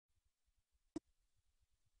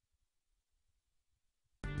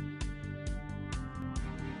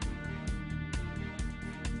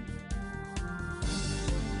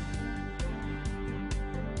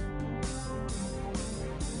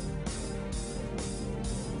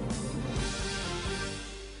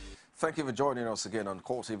Thank you for joining us again on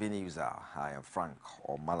CoreTV News Hour. I am Frank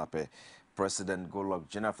Omalape. President Goodluck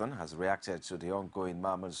Jonathan has reacted to the ongoing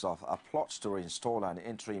murmurs of a plot to reinstall an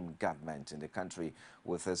interim government in the country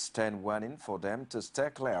with a stern warning for them to stay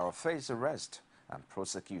clear of face arrest and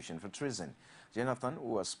prosecution for treason. Jonathan,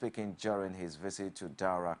 who was speaking during his visit to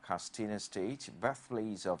Daura, Katsina State,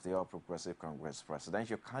 birthplace of the All Progressive Congress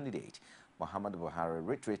presidential candidate, Muhammadu Buhari,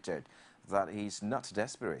 reiterated that he is not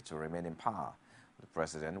desperate to remain in power. The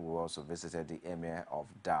president, who also visited the emir of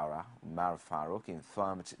Daura, Umar Farouk,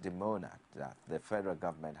 informed the monarch that the federal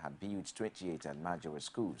government had built 28 Almajiri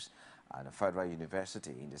schools and a federal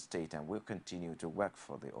university in the state and will continue to work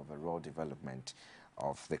for the overall development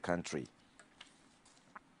of the country.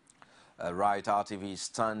 Right RTV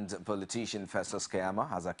stunned politician Festus Keyamo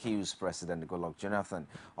has accused President Goodluck Jonathan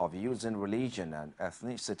of using religion and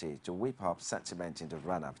ethnicity to whip up sentiment in the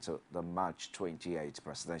run-up to the March 28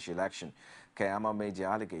 presidential election. Keyamo made the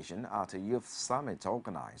allegation at a youth summit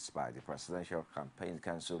organized by the Presidential Campaign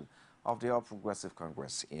Council of the All Progressive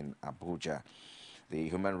Congress in Abuja. The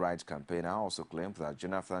human rights campaigner also claimed that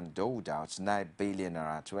Jonathan doled out 9 billion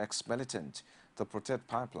naira to ex-militants to protect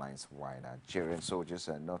pipelines, while Nigerian soldiers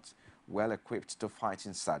are not well equipped to fight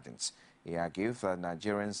insurgents. He argued that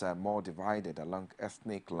Nigerians are more divided along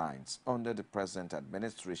ethnic lines under the present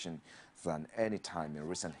administration than any time in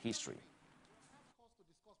recent history.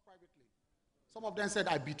 Some of them said,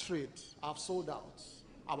 I betrayed, I've sold out.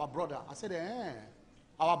 Our brother. I said,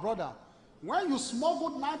 our brother. When you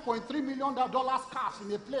smuggled $9.3 million cash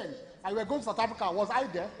in a plane and you were going to South Africa, was I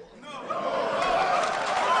there?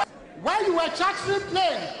 No. When you were chartering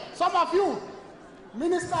plane, some of you,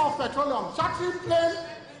 Minister of Petroleum, chartering plane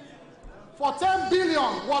for 10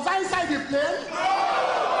 billion. Was I inside the plane? No!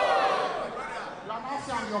 You are not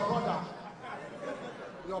saying your brother.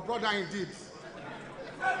 Your brother indeed.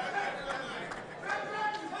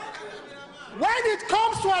 When it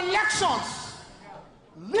comes to elections,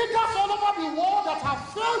 leaders all over the world that have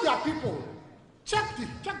failed their people, check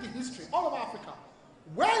the history all over Africa.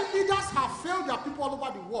 When leaders have failed their people all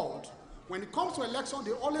over the world, when it comes to election,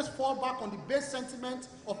 they always fall back on the base sentiment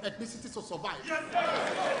of ethnicity to survive. Yes.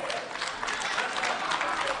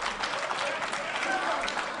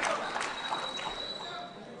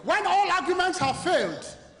 When all arguments have failed,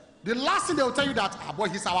 the last thing they will tell you that, boy,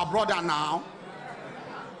 he's our brother now.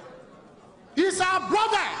 He's our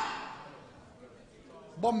brother.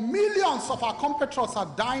 But millions of our compatriots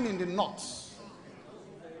are dying in the north.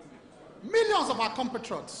 Millions of our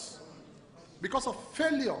compatriots, because of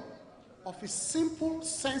failure of his simple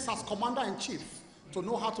sense as commander-in-chief to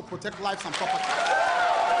know how to protect lives and property.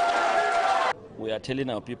 We are telling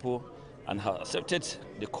our people and have accepted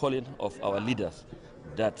the calling of our leaders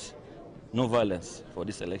that no violence for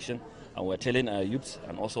this election. And we're telling our youths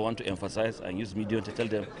and also want to emphasize and use media to tell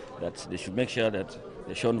them that they should make sure that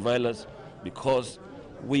they shun violence because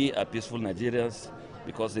we are peaceful Nigerians,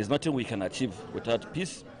 because there's nothing we can achieve without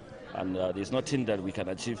peace, and there's nothing that we can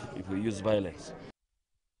achieve if we use violence.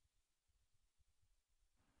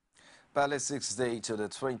 Barely 6 days to the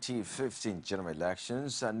 2015 general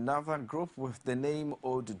elections, another group with the name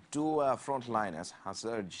Oduduwa Frontliners has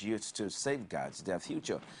urged youth to safeguard their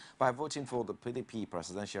future by voting for the PDP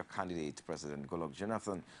presidential candidate, President Goodluck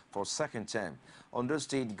Jonathan, for second term. Ondo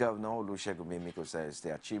State Governor Olusegun Mimiko says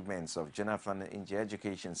the achievements of Jonathan in the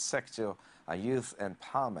education sector and youth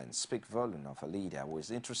empowerment speak volume of a leader who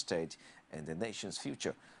is interested in the nation's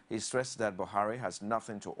future. He stressed that Buhari has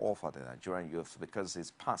nothing to offer the Nigerian youth because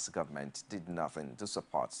his past government did nothing to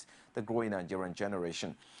support the growing Nigerian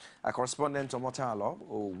generation. A correspondent Omotalo,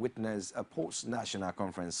 who witnessed a post-national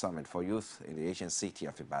conference summit for youth in the ancient city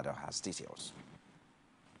of Ibadan, has details.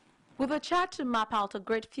 With a charge to map out a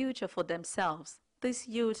great future for themselves, these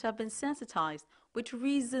youths have been sensitized with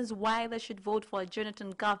reasons why they should vote for a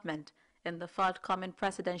Jonathan government in the forthcoming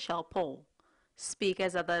presidential poll.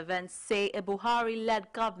 Speakers at the event say a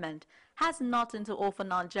Buhari-led government has nothing to offer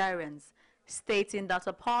Nigerians, stating that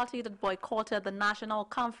a party that boycotted the national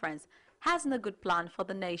conference has no good plan for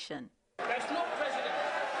the nation. There's no president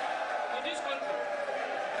in this country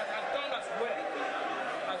that has done as well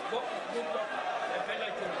as Goodluck and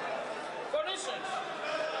Jonathan. For instance,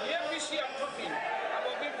 the APC are talking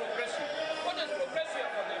about being progressive. What is progressive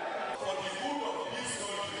for them? For the good of this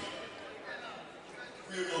country,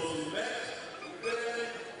 we must elect very,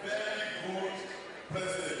 very good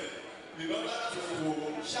president in order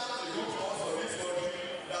to shout the good cause of this country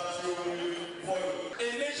that you will follow. A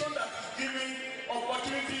nation that is giving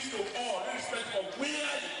opportunities to all, irrespective of where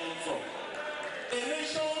you come from. A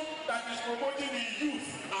nation that is promoting the youth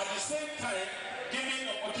at the same time giving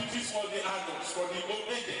opportunities for the adults, for the old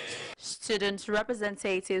aged. Student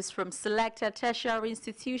representatives from selected tertiary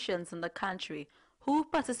institutions in the country who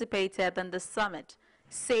participated in the summit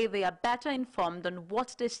say they are better informed on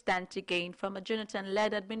what they stand to gain from a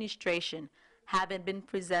Jonathan-led administration, having been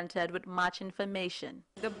presented with much information.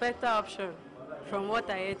 The better option, from what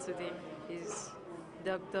I heard today, is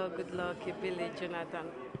Dr. Goodluck Ebele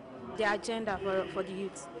Jonathan. The agenda for the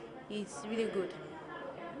youth is really good.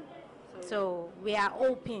 So we are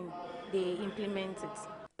hoping they implement it.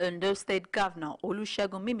 Ondo State Governor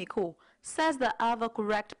Olusegun Mimiko says the hour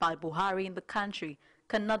correct by Buhari in the country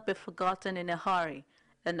cannot be forgotten in a hurry,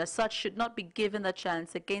 and as such should not be given a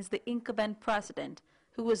chance against the incumbent president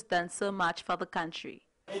who has done so much for the country.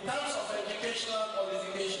 In terms of educational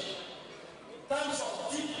qualification, in terms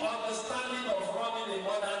of deep understanding of running a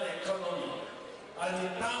modern economy, and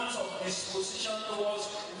in terms of disposition towards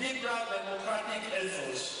liberal democratic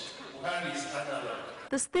efforts, Buhari is analog.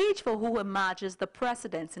 The stage for who emerges the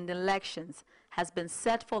president in the elections has been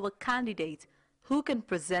set for the candidate who can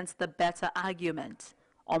present the better argument.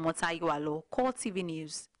 Omotayo Alo, CoreTV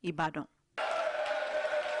News, Ibadan.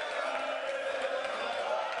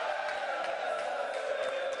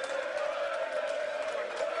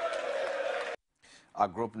 A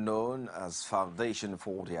group known as Foundation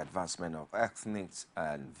for the Advancement of Ethnics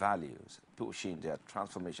and Values, pushing their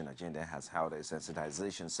transformation agenda, has held a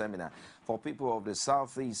sensitization seminar for people of the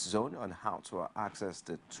Southeast Zone on how to access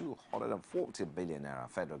the 240 billion naira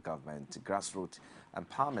federal government grassroots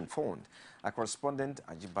empowerment fund. Our correspondent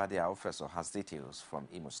Ajibade Aofeso has details from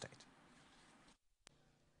Imo State.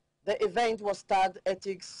 The event was tagged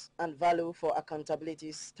Ethics and Value for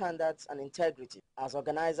Accountability, Standards and Integrity, as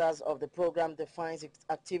organizers of the program defines its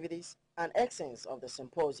activities and essence of the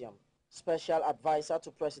symposium. Special advisor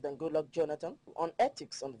to President Goodluck Jonathan on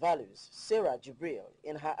Ethics and Values, Sarah Jibril,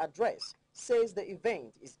 in her address, says the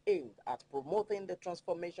event is aimed at promoting the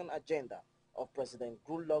transformation agenda of President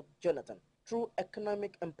Goodluck Jonathan through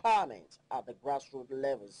economic empowerment at the grassroots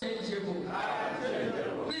levels. Please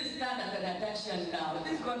stand at attention now.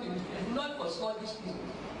 This country is not for Scottish people.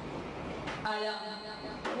 I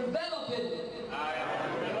am developing. I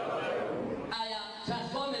am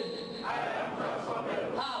transforming.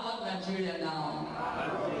 How about Nigeria now?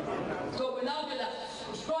 So we now get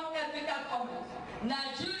a strong ethical comment.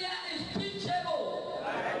 Nigeria is teachable.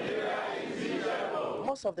 Nigeria is teachable.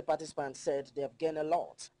 Most of the participants said they have gained a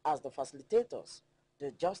lot as the facilitators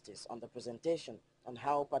did justice on the presentation on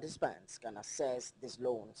how participants can access these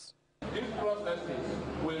loans. These processes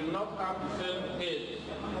will not have the same age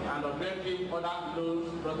and objective other loans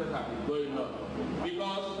processes have been going on,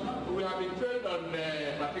 because we have been trained on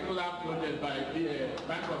a particular project by the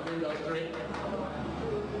Bank of Industry.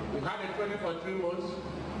 We had a training for 3 months.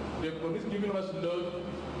 They promised giving us loan,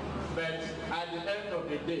 but at the end of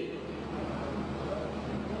the day,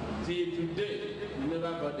 till today, we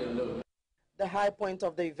never got a loan. The high point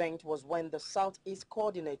of the event was when the Southeast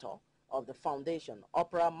coordinator of the foundation,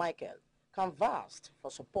 Opera Michael, canvassed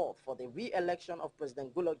for support for the re-election of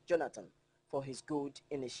President Goodluck Jonathan for his good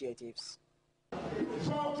initiatives. For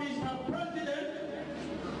Mr. President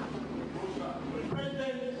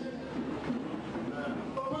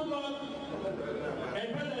Goodluck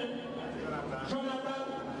Ebele Jonathan,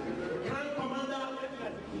 Grand Commander,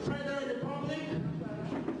 Federal Republic,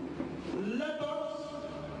 let us,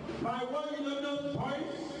 by one unanimous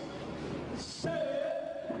voice, say,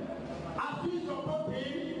 as we support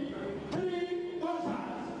him, 3 votes.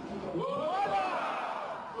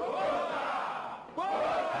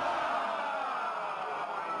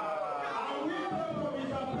 And we pray for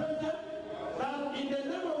Mr. President that in the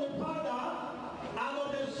name of the Father, and of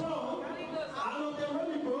the Son, and of the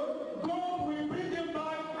Holy Ghost, God will bring him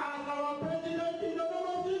back as our President in the name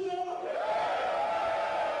of Jesus.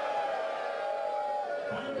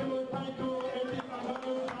 Thank you, thank you,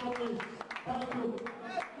 thank you.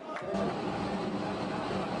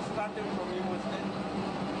 Starting from Imo State,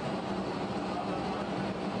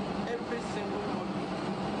 every single vote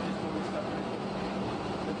is for Mr. President.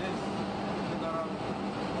 The next general,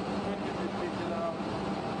 2050 general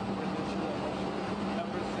presidential election,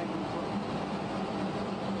 every single vote.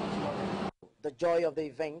 The joy of the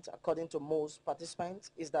event, according to most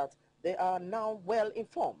participants, is that they are now well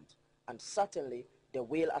informed and certainly they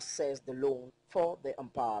will assess the loan for the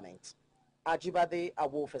empowerment. Ajibade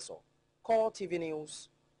Awofeso, CoreTV News,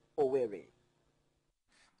 Owerri.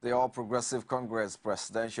 The All Progressive Congress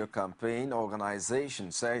Presidential Campaign Organization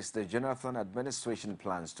says the Jonathan administration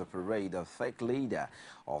plans to parade a fake leader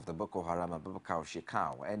of the Boko Haram, Abubakar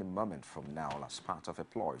Shekau, any moment from now as part of a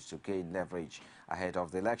ploy to gain leverage ahead of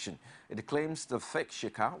the election. It claims the fake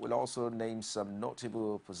Shekau will also name some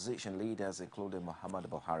notable opposition leaders, including Muhammad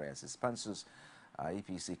Buhari, as his sponsors.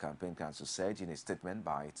 APC Campaign Council said in a statement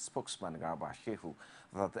by its spokesman Garba Shehu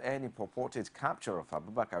that any purported capture of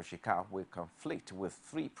Abubakar Shekau will conflict with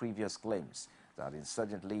 3 previous claims that the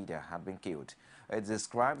insurgent leader had been killed. It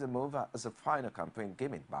described the move as a final campaign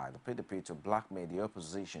gimmick by the PDP to blackmail the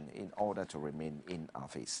opposition in order to remain in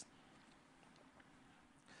office.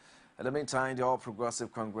 In the meantime, the All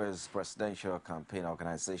Progressive Congress Presidential Campaign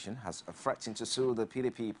Organization has threatened to sue the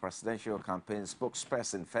PDP Presidential Campaign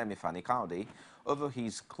spokesperson Femi Fani-Kalde over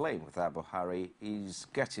his claim that Buhari is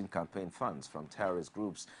getting campaign funds from terrorist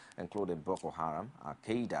groups including Boko Haram,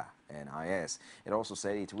 Al-Qaeda and IS. It also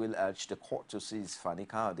said it will urge the court to seize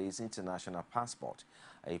Fani-Kalde's international passport.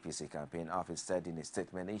 APC Campaign Office said in a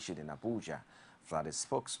statement issued in Abuja that the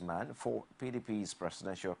spokesman for PDP's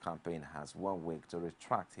presidential campaign has 1 week to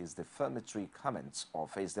retract his defamatory comments or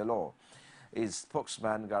face the law. His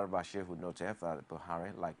spokesman Garba Shehu noted that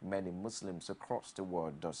Buhari, like many Muslims across the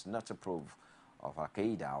world, does not approve of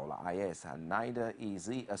Al-Qaeda or IS, and neither is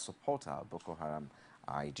he a supporter of Boko Haram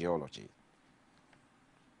ideology.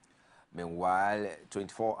 Meanwhile,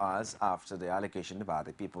 24 hours after the allegation by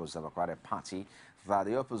the People's Democratic Party that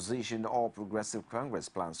the opposition All Progressive Congress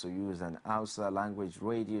plans to use an Hausa language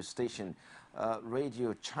radio station,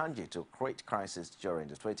 Radio Change, to create crisis during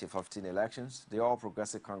the 2015 elections, the All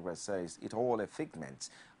Progressive Congress says it all a figment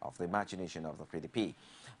of the imagination of the PDP.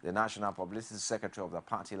 The National Publicity Secretary of the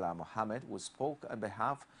party, La Mohammed, who spoke on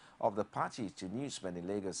behalf of the party to newsmen in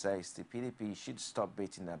Lagos, says the PDP should stop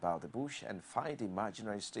beating about the bush and find the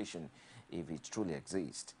imaginary station if it truly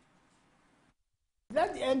exists.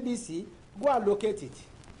 Let the NBC go and locate it.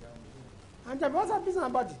 And the other business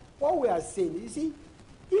about it, what we are saying, you see,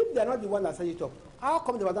 if they are not the one that set it up, how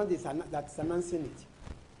come they were not that's announcing it?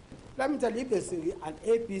 Let me tell you, if there's an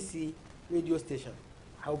APC radio station,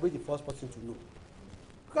 I will be the first person to know.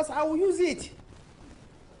 Because I will use it.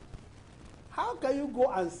 How can you go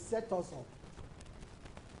and set us up?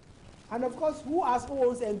 And of course, who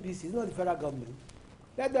owns NBC? It's not the federal government.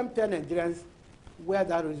 Let them tell Nigerians where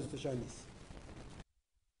that radio station is.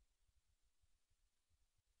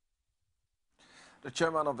 The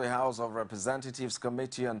chairman of the House of Representatives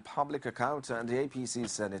Committee on Public Accounts and the APC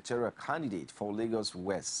senatorial candidate for Lagos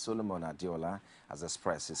West, Solomon Adiola, has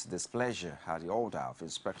expressed his displeasure at the order of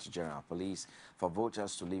Inspector General of Police for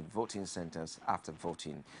voters to leave voting centers after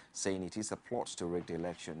voting, saying it is a plot to rig the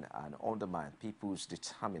election and undermine people's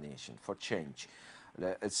determination for change.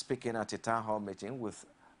 Speaking at a town hall meeting with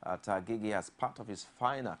Tagigi as part of his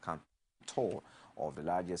final campaign tour of the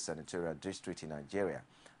largest senatorial district in Nigeria,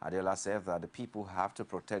 Adela said that the people have to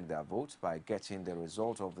protect their vote by getting the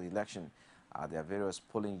result of the election at their various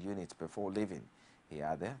polling units before leaving. He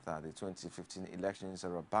added that the 2015 elections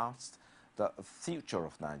are about the future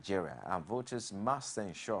of Nigeria, and voters must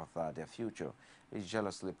ensure that their future is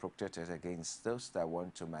jealously protected against those that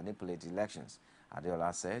want to manipulate elections.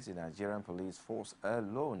 Adela said the Nigerian police force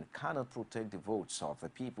alone cannot protect the votes of the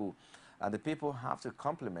people, and the people have to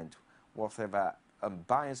complement whatever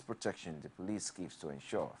unbiased protection the police gives to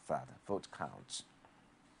ensure that vote counts.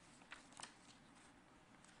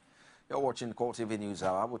 You're watching CoreTV News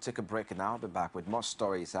Hour. We'll take a break now. I'll be back with more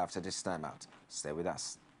stories after this time out. Stay with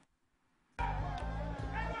us.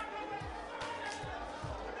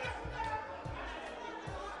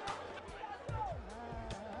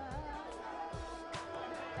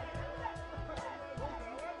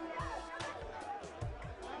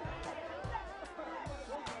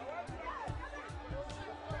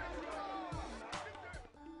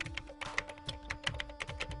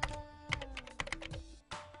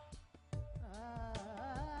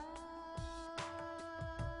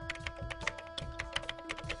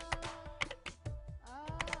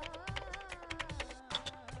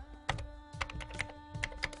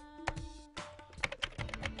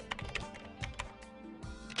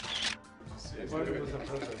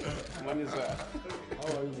 Morning, sir.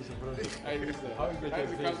 How are you, Mr. President? How is it? How is the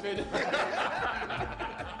campaign?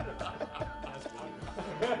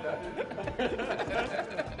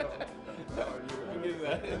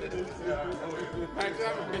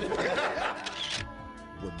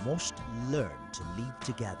 We must learn to live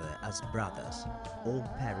together as brothers, or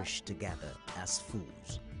perish together as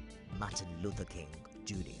fools. Martin Luther King,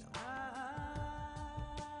 Jr.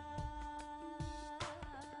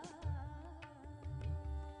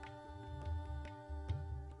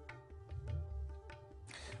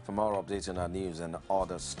 For more updates on our news and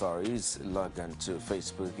other stories, log on to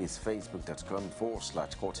Facebook. It's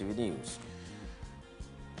facebook.com/CoreTV News.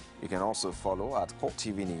 You can also follow at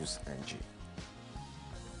CoreTV News NG.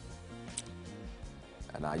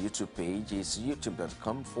 And our YouTube page is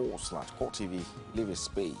youtube.com/CoreTV. Leave a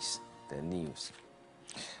space, the news.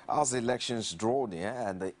 As the elections draw near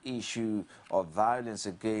and the issue of violence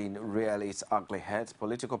again rears its ugly head,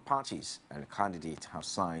 political parties and candidates have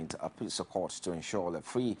signed a peace accord to ensure the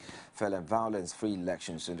free, fair and violence-free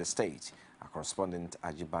elections in the state. Our correspondent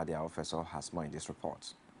Ajibade Officer has more in this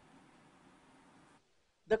report.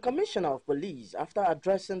 The Commissioner of Police, after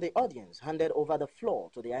addressing the audience, handed over the floor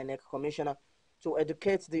to the INEC Commissioner to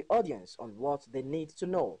educate the audience on what they need to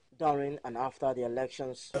know during and after the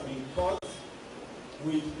elections.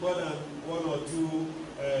 With more than one or two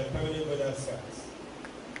permanent border sites.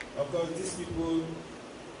 Of course, these people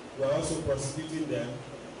were also prosecuting them,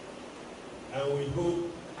 and we hope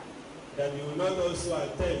that you will not also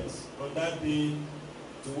attempt on that day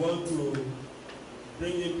to want to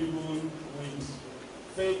bring in people with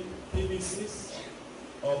fake PVCs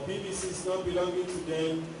or PVCs not belonging to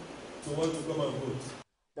them to want to come and vote.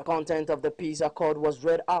 The content of the peace accord was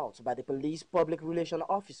read out by the police public relations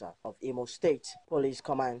officer of Imo State Police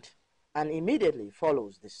Command and immediately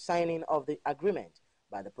follows the signing of the agreement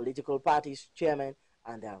by the political parties' chairman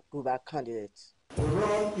and their Guba candidates. To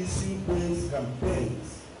run issue-based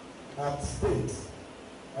campaigns at state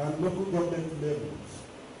and local government levels.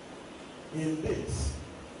 In this,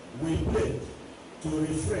 we pledge to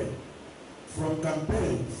refrain from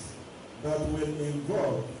campaigns that will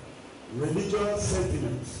involve religious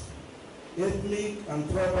sentiments, ethnic and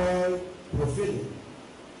tribal profiling,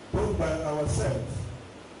 both by ourselves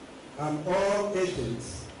and all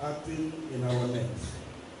agents acting in our names.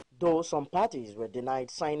 Though some parties were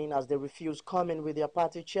denied signing as they refused coming with their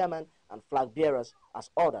party chairman and flag bearers as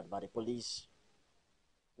ordered by the police.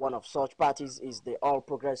 One of such parties is the All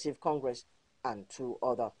Progressive Congress and two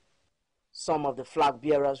others. Some of the flag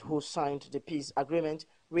bearers who signed the peace agreement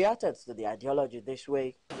reacted to the ideology this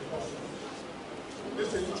way.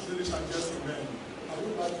 This is ladies and gentlemen, I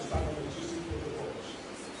would like to start on the existing protocols.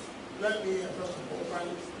 Let me first of all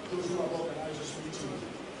thank those who have organized this meeting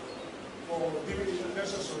for giving it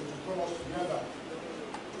necessary to come us together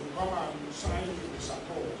to come and sign this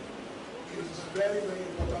accord. It is very, very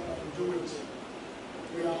important that we do it.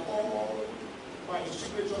 We are all, by the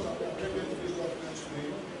signatures that we have taken to this document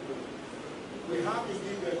today, we have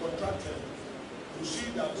indeed contracted to see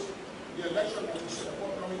that the election that is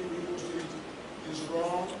upcoming in Imo State is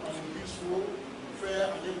wrong on a peaceful, fair,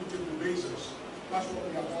 and equitable basis. That's what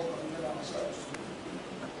we have all committed ourselves to.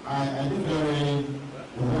 I think it's very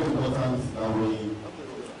important that we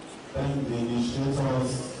thank the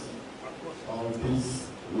initiators of this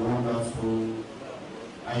wonderful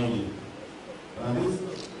idea. And this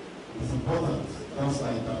is important, just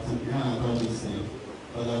like Captain Ian and God is saying,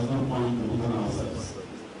 but there's no point to begin ourselves.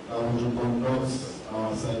 That we should conduct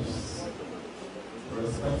ourselves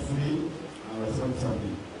respectfully and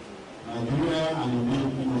responsibly. Nigeria and the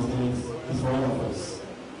Imo State is for all of us.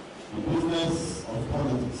 The business of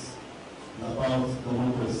politics is about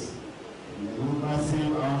democracy. In democracy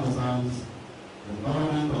understands the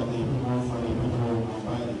government of the people, for the people, and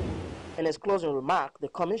by the people. In his closing remark, the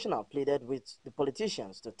commissioner pleaded with the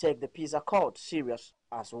politicians to take the peace accord serious,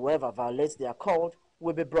 as whoever violates the accord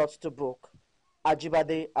will be brought to book.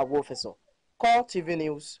 Ajibade Awofeso, CoreTV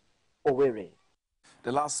News, Owerri.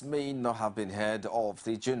 The last may not have been heard of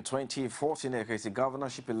the June 2014 Ekiti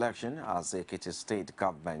governorship election as the Ekiti state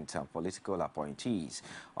government and political appointees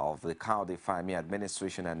of the Kaudi Fahmy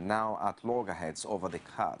administration are now at loggerheads over the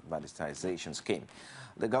card monetization scheme.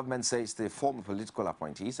 The government says the former political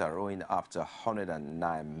appointees are owing up to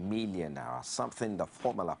 109 million naira, something the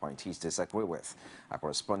former appointees disagree with. Our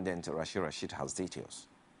correspondent Rashid has details.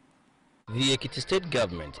 The Ekiti state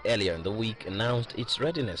government earlier in the week announced its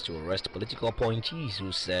readiness to arrest political appointees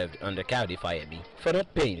who served under Kaudi Fahmy for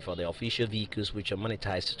not paying for their official vehicles which are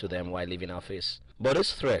monetized to them while leaving office. But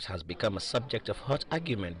this threat has become a subject of hot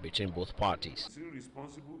argument between both parties. It's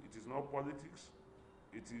irresponsible, it is not politics,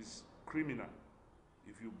 it is criminal.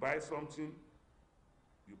 If you buy something,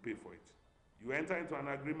 you pay for it. You enter into an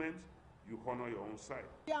agreement, you honor your own side.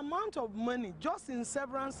 The amount of money just in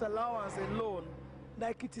severance allowance alone the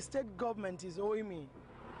Ekiti state government is owing me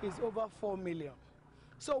is over 4 million.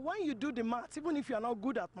 So when you do the math, even if you are not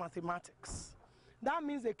good at mathematics, that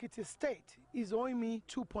means Ekiti state is owing me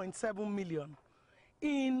 2.7 million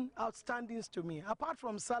in outstandings to me, apart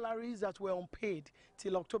from salaries that were unpaid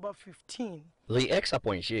till October 15. The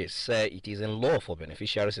ex-appointees say it is in law for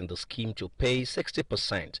beneficiaries in the scheme to pay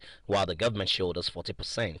 60%, while the government shoulders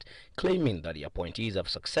 40%, claiming that the appointees have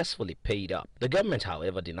successfully paid up. The government,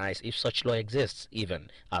 however, denies if such law exists, even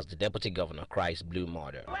as the deputy governor cries blue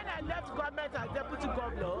murder. When I left government as deputy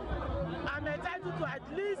governor, I'm entitled to at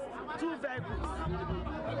least 2 vehicles.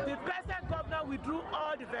 The present governor withdrew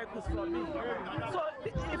all the vehicles from me. So,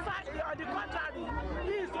 in fact, on the contrary,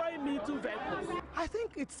 he is owing me 2 vehicles. I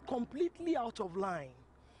think it's completely out of line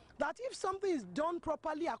that if something is done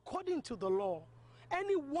properly according to the law,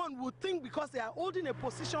 anyone would think because they are holding a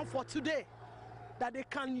position for today that they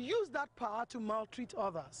can use that power to maltreat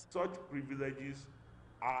others. Such privileges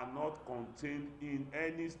are not contained in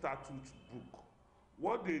any statute book.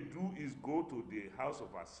 What they do is go to the House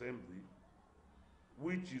of Assembly,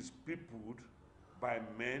 which is peopled by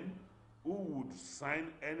men who would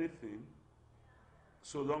sign anything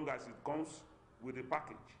so long as it comes with a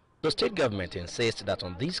package. The state government insists that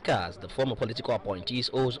on these cars, the former political appointees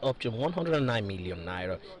owes up to 109 million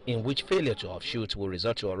naira, in which failure to offshoot will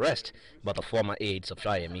result to arrest, but the former aides of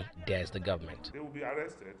Fayemi dares the government. They will be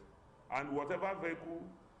arrested, and whatever vehicle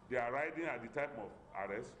they are riding at the time of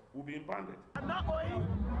arrest will be impounded. I'm not owing.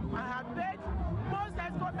 I have paid. Most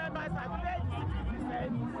ESCO members have paid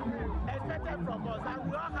 60% expected from us, and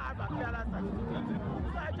we all have a clearance certificate.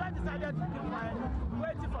 So I just decided to keep quiet,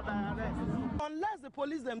 waiting for the arrest. Unless the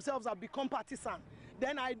police themselves have become partisan,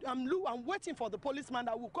 then I'm waiting for the policeman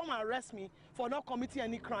that will come and arrest me for not committing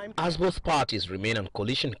any crime. As both parties remain on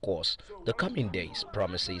collision course, the coming days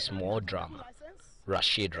promises more drama.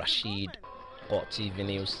 Rashid, CoreTV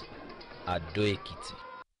News, Ado Ekiti.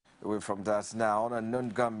 Away from that now, unknown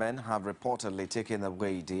gunmen have reportedly taken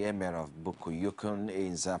away the emir of Bukuyukun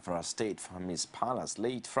in Zamfara State from his palace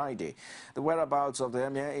late Friday. The whereabouts of the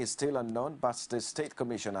emir is still unknown, but the State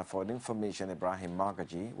Commissioner for Information, Ibrahim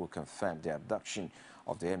Magaji, will confirm the abduction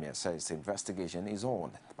of the emir, says the investigation is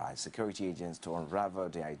on by security agents to unravel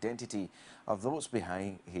the identity of those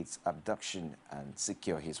behind his abduction and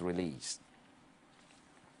secure his release.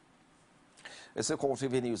 It's a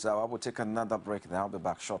CoreTV News Hour. We'll take another break and I'll be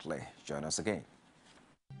back shortly. Join us again.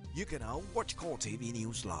 You can now watch CoreTV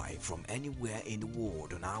News live from anywhere in the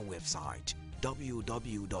world on our website,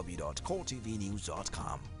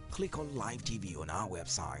 www.coretvnews.com. Click on Live TV on our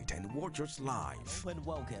website and watch us live. And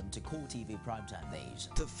welcome to CoreTV Primetime News.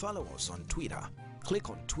 To follow us on Twitter, click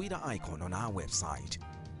on Twitter icon on our website.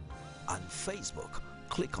 On Facebook,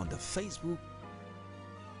 click on the Facebook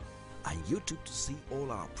and YouTube to see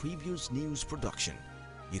all our previous news production.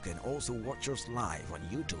 You can also watch us live on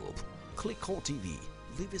YouTube. Click CoreTV,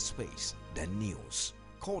 leave a space, then News.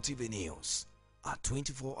 CoreTV News, a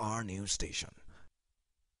 24-hour news station.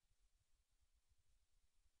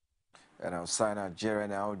 And outside Nigeria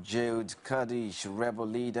now, jailed Kurdish rebel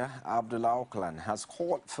leader Abdullah Öcalan has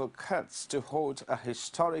called for Kurds to hold a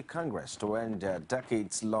historic congress to end their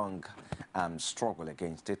decades-long struggle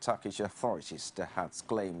against the Turkish authorities that has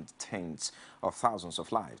claimed tens of thousands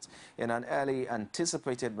of lives. In an early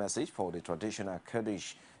anticipated message for the traditional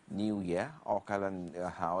Kurdish New Year,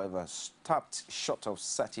 Öcalan, however, stopped short of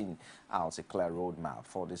setting out a clear roadmap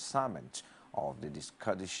for disarmament of the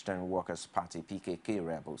Kurdistan Workers' Party PKK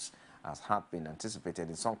rebels, as had been anticipated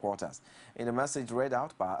in some quarters. In a message read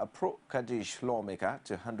out by a pro-Kurdish lawmaker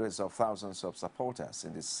to hundreds of thousands of supporters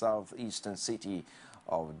in the southeastern city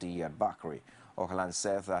of Diyarbakir, Öcalan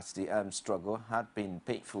said that the armed struggle had been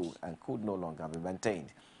painful and could no longer be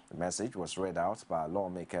maintained. The message was read out by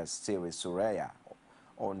lawmaker Siri Suraya,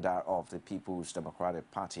 owner of the People's Democratic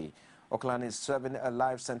Party. Öcalan is serving a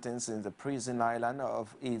life sentence in the prison island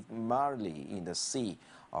of Marli in the Sea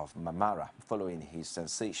of Marmara, following his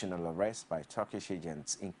sensational arrest by Turkish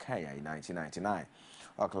agents in Kenya in 1999.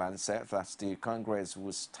 Öcalan said that the Congress,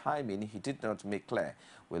 whose timing he did not make clear,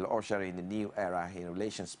 will usher in a new era in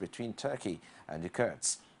relations between Turkey and the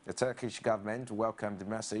Kurds. The Turkish government welcomed the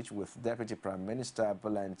message, with Deputy Prime Minister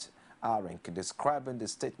Bülent Arınç describing the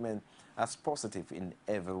statement as positive in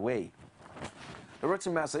every way. The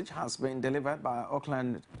written message has been delivered by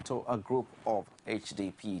Öcalan to a group of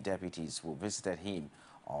HDP deputies who visited him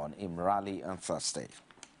on Imrali on Thursday.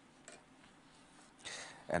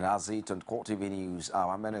 And that's it on CoreTV News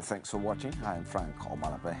Hour. Many thanks for watching. I am Frank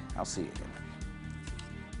Omalape. I'll see you again.